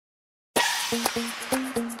Robbie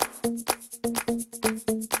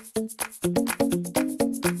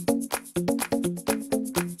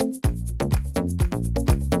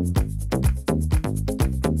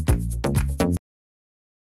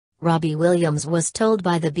Williams was told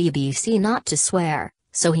by the BBC not to swear,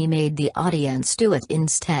 so he made the audience do it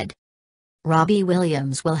instead. Robbie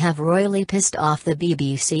Williams will have royally pissed off the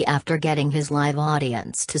BBC after getting his live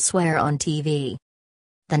audience to swear on TV.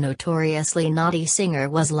 The notoriously naughty singer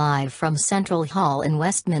was live from Central Hall in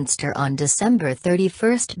Westminster on December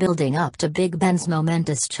 31, building up to Big Ben's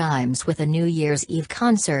momentous chimes with a New Year's Eve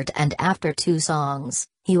concert, and after 2 songs,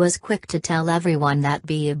 he was quick to tell everyone that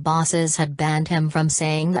Beeb bosses had banned him from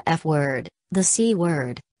saying the F word, the C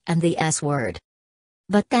word, and the S word.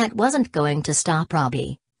 But that wasn't going to stop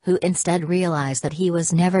Robbie, who instead realized that he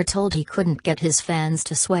was never told he couldn't get his fans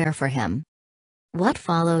to swear for him. What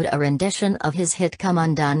followed a rendition of his hit Come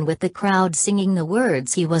Undone, with the crowd singing the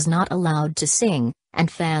words he was not allowed to sing,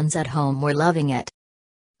 and fans at home were loving it.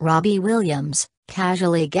 Robbie Williams,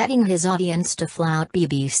 casually getting his audience to flout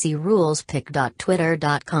BBC rules.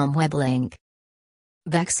 pic.twitter.com web link.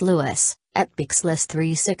 Bex Lewis, at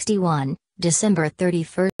Bexless361, December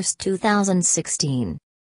 31, 2016.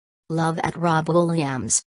 Love at Rob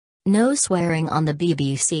Williams. No swearing on the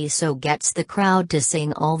BBC, so gets the crowd to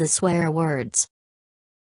sing all the swear words.